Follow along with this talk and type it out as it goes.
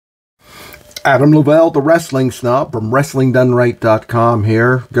Adam Lavelle, the wrestling snob from WrestlingDoneRight.com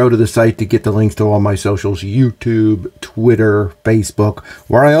here. Go to the site to get the links to all my socials, YouTube, Twitter, Facebook,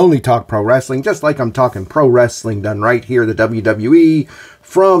 where I only talk pro wrestling, just like I'm talking pro wrestling done right here, the WWE,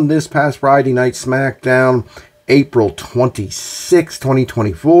 from this past Friday night Smackdown, April 26,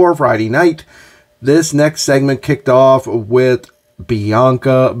 2024, Friday night. This next segment kicked off with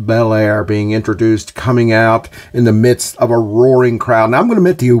Bianca Belair being introduced, coming out in the midst of a roaring crowd. Now, I'm going to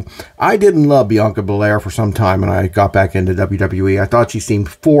admit to you, I didn't love Bianca Belair for some time when I got back into WWE. I thought she seemed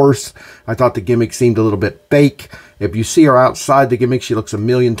forced. I thought the gimmick seemed a little bit fake. If you see her outside the gimmick, she looks a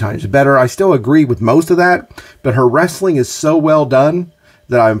million times better. I still agree with most of that, but her wrestling is so well done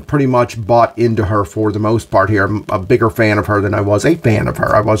that I'm pretty much bought into her for the most part here. I'm a bigger fan of her than I was a fan of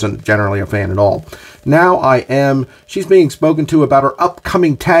her. I wasn't generally a fan at all. Now I am. She's being spoken to about her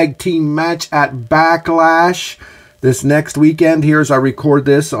upcoming tag team match at Backlash this next weekend here as I record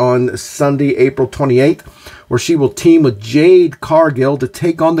this on Sunday, April 28th, where she will team with Jade Cargill to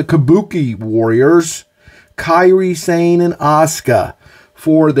take on the Kabuki Warriors, Kairia and Asuka,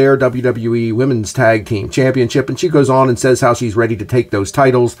 for their WWE Women's Tag Team Championship. And she goes on and says how she's ready to take those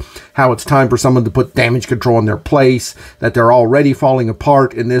titles, how it's time for someone to put Damage Control in their place, that they're already falling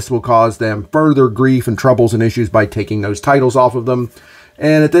apart, and this will cause them further grief and troubles and issues by taking those titles off of them.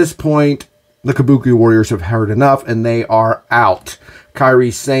 And at this point, the Kabuki Warriors have heard enough, and they are out.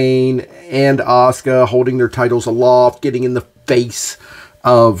 Kairia and Asuka holding their titles aloft, getting in the face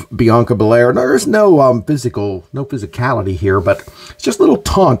of Bianca Belair. Now, there's no physicality here, but it's just a little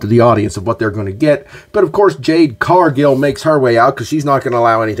taunt to the audience of what they're going to get. But of course, Jade Cargill makes her way out because she's not going to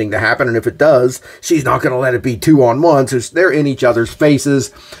allow anything to happen, and if it does, she's not going to let it be 2-on-1. So they're in each other's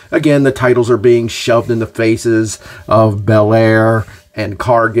faces. Again, the titles are being shoved in the faces of Belair and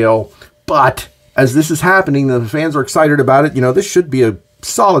Cargill. But as this is happening, the fans are excited about it. You know, this should be a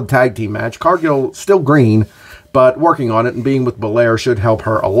solid tag team match. Cargill still green, but working on it and being with Belair should help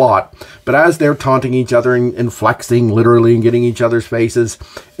her a lot. But as they're taunting each other and flexing literally and getting each other's faces,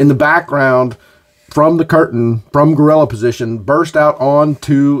 in the background, from the curtain, from gorilla position, burst out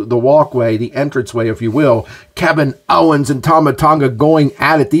onto the walkway, the entranceway, if you will, Kevin Owens and Tama Tonga going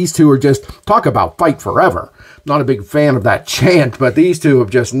at it. These two are just, talk about fight forever. Not a big fan of that chant, but these two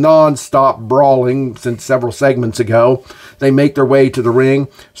have just non-stop brawling since several segments ago. They make their way to the ring.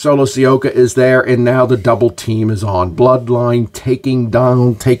 Solo Sikoa is there, and now the double team is on. Bloodline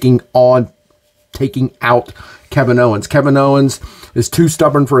taking out Kevin Owens. Kevin Owens is too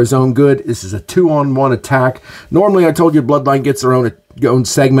stubborn for his own good. This is a 2-on-1 attack. Normally, I told you Bloodline gets their own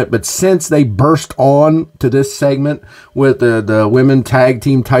segment, but since they burst on to this segment with the women tag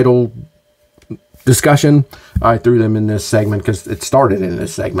team title discussion, I threw them in this segment because it started in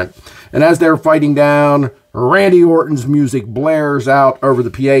this segment. And as they're fighting down, Randy Orton's music blares out over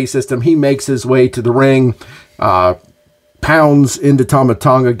the PA system. He makes his way to the ring, pounds into Tama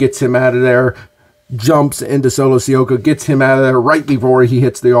Tonga, gets him out of there, jumps into Solo Sikoa, gets him out of there right before he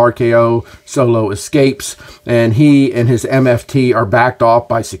hits the RKO. Solo escapes, and he and his MFT are backed off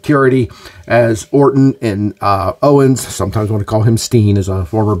by security as Orton and Owens, sometimes I want to call him Steen as a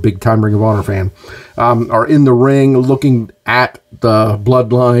former big-time Ring of Honor fan, are in the ring looking at the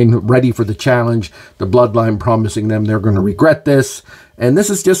Bloodline, ready for the challenge. The Bloodline promising them they're going to regret this. And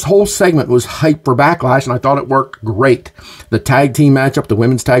this whole segment was hype for Backlash, and I thought it worked great. The tag team matchup, the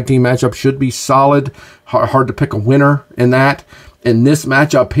women's tag team matchup, should be solid. Hard to pick a winner in that. And this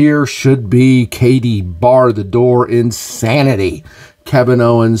matchup here should be Katie bar the door insanity. Kevin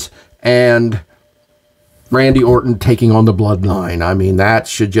Owens and Randy Orton taking on the Bloodline. I mean, that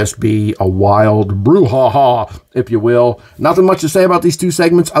should just be a wild brouhaha, if you will. Nothing much to say about these two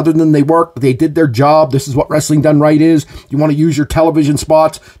segments other than they worked. They did their job. This is what Wrestling Done Right is. You want to use your television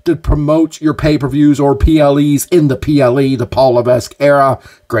spots to promote your pay-per-views or PLEs in the PLE, the Paul Levesque era.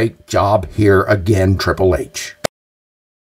 Great job here again, Triple H.